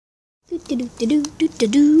Pay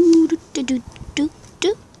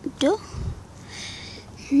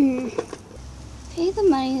the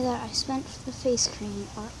money that I spent for the face cream,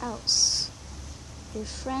 or else. Your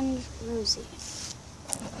friend Rosie.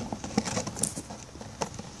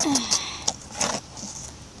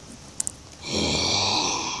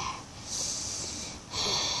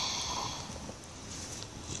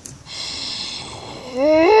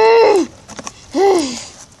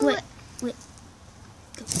 Wait.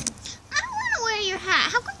 I don't want to wear your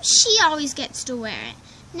hat. How come she always gets to wear it?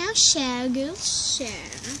 Now share, girl, share.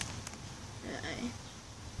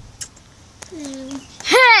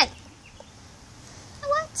 Hey!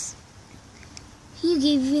 What? You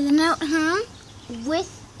gave me the note, huh? With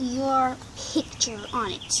your picture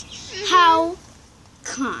on it. How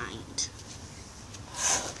kind.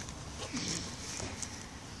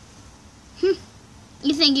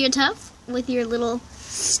 You think you're tough with your little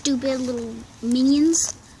stupid little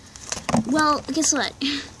minions? Well, guess what?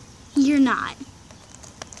 You're not.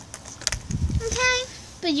 Okay,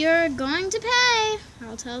 but you're going to pay.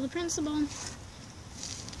 I'll tell the principal.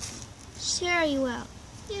 Sure you will.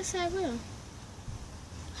 Yes, I will.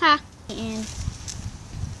 Ha. And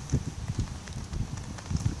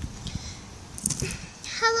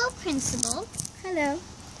Hello, principal. hello.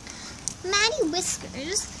 Maddie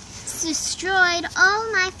Whiskers destroyed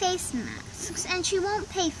all my face masks, and she won't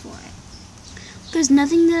pay for it. There's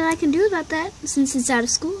nothing that I can do about that since it's out of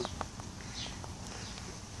school.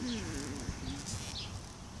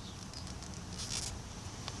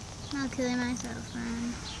 I'll kill myself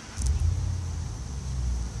then.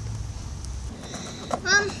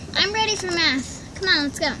 Well, I'm ready for math. Come on,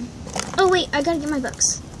 let's go. Oh wait, I gotta get my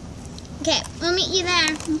books. Okay, we'll meet you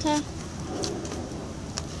there. Okay.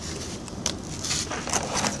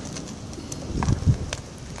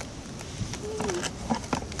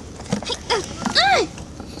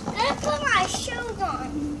 I put my shoes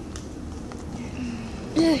on.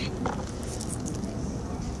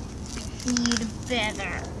 You'd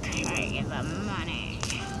better pay the money.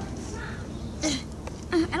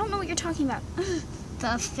 I don't know what you're talking about.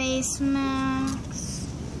 The face masks.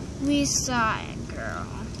 We saw it, girl.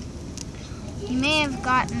 You may have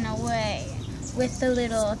gotten away with the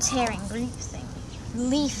little tearing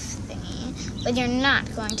leaf thingy, but you're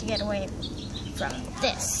not going to get away from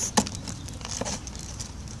this.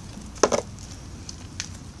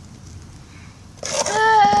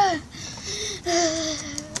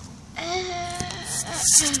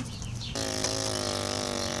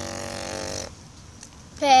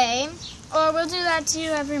 Pay, or we'll do that to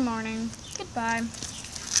you every morning. Goodbye.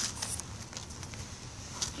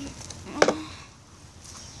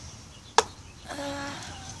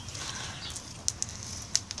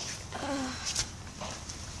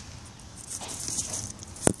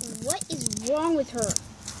 What is wrong with her?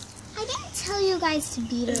 I didn't tell you guys to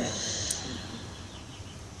beat her up.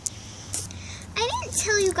 I didn't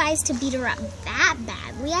tell you guys to beat her up that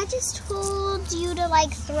badly. I just told you to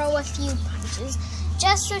throw a few punches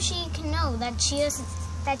just so she can know that she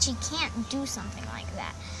can't do something like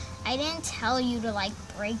that. I didn't tell you to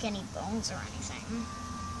break any bones or anything.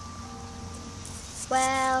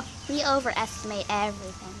 Well, we overestimate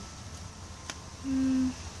everything.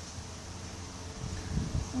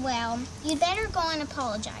 Well, you'd better go and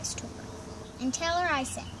apologize to her and tell her I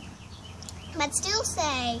said. But still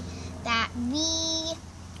say that we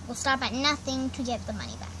will stop at nothing to get the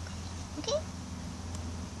money back. Okay?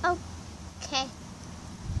 Okay.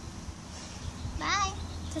 Bye.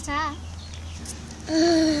 Ta-ta.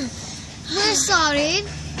 We're sorry.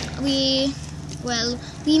 We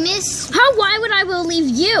miss... Why would I believe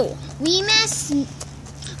you? We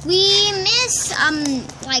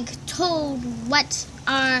told what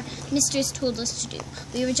our mistress told us to do.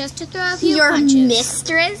 We were just to throw a few punches. Your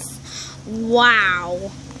mistress? Wow.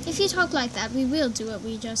 If you talk like that, we will do what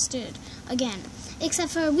we just did. Again.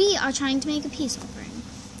 Except for we are trying to make a peace offering.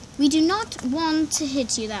 We do not want to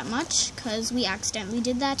hit you that much, because we accidentally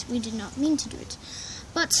did that. We did not mean to do it.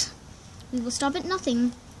 But we will stop at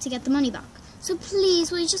nothing to get the money back. So please,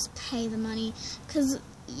 will you just pay the money? Because,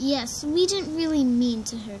 yes, we didn't really mean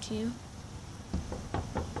to hurt you.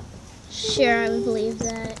 Sure, I would believe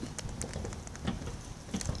that.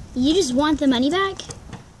 You just want the money back?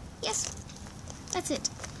 Yes, that's it.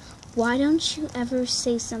 Why don't you ever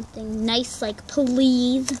say something nice like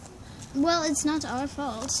please? Well, it's not our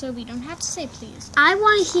fault, so we don't have to say please. I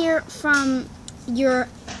want to hear from your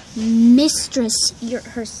mistress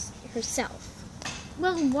herself.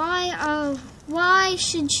 Well, why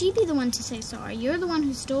should she be the one to say sorry? You're the one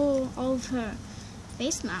who stole all of her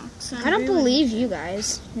face masks. I don't believe you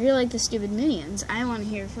guys. You're like the stupid minions. I want to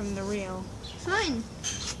hear from the real. Fine.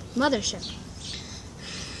 Mothership.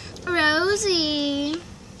 Rosie.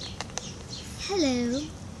 Hello.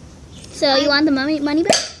 So you want the money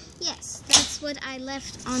back? Yes, that's what I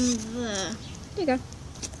left on the... There you go.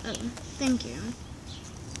 Oh, thank you.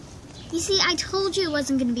 You see, I told you it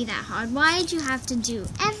wasn't going to be that hard. Why did you have to do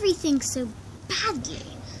everything so badly?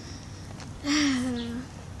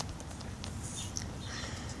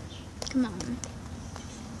 Come on.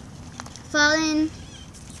 Fall in.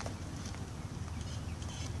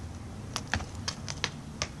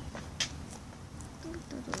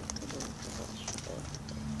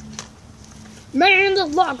 Man, the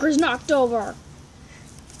locker's knocked over.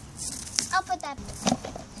 I'll put that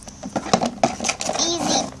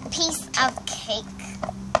easy piece of cake.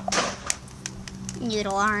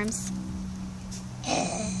 Noodle arms.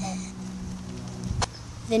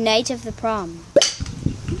 The night of the prom.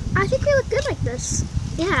 I think we look good like this.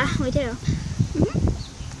 Yeah, we do.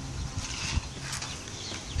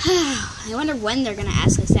 I wonder when they're gonna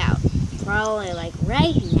ask us out. Probably like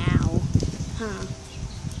right now. Huh.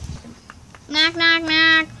 Knock, knock,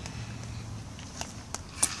 knock.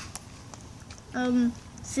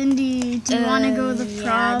 Cindy, do you want to go to the prom?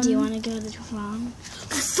 Yeah, do you want to go to the prom?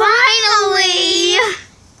 Finally!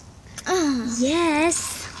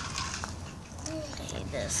 Yes. Okay,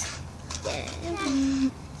 this.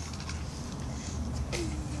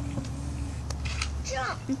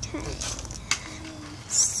 Jump. Okay.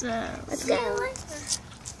 So, Let's go.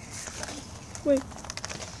 Wait.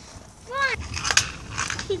 What?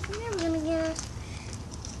 He's never gonna get us.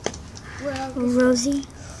 Well, Rosie,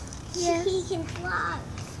 yeah. He can fly.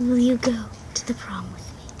 will you go to the prom with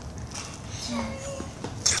me? Will you come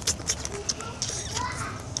to the prom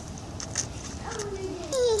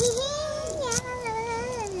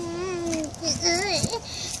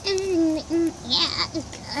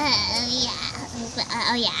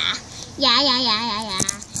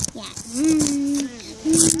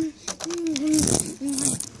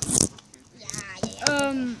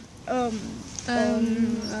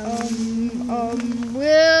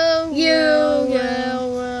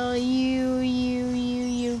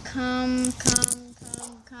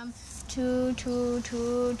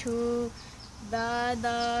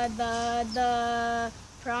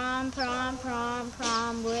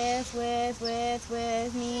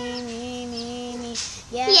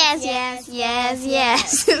with me. Yes.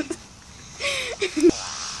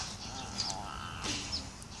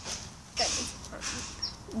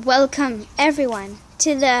 Welcome everyone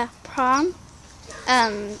to the prom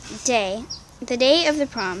day, the day of the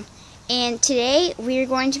prom, and today we are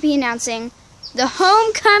going to be announcing the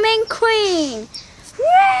homecoming queen.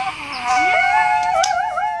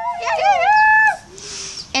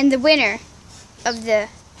 And the winner of the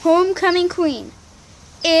homecoming queen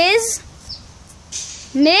is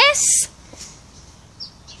Miss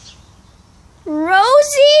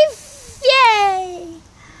Rosie Fay.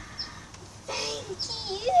 Thank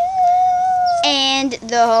you. And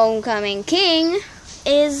the homecoming king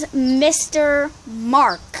is Mr.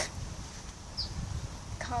 Mark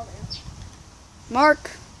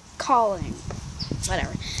Calling.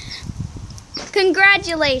 Whatever.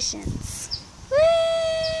 Congratulations. Woo!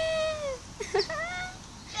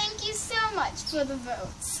 Thank you so much for the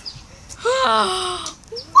votes. What?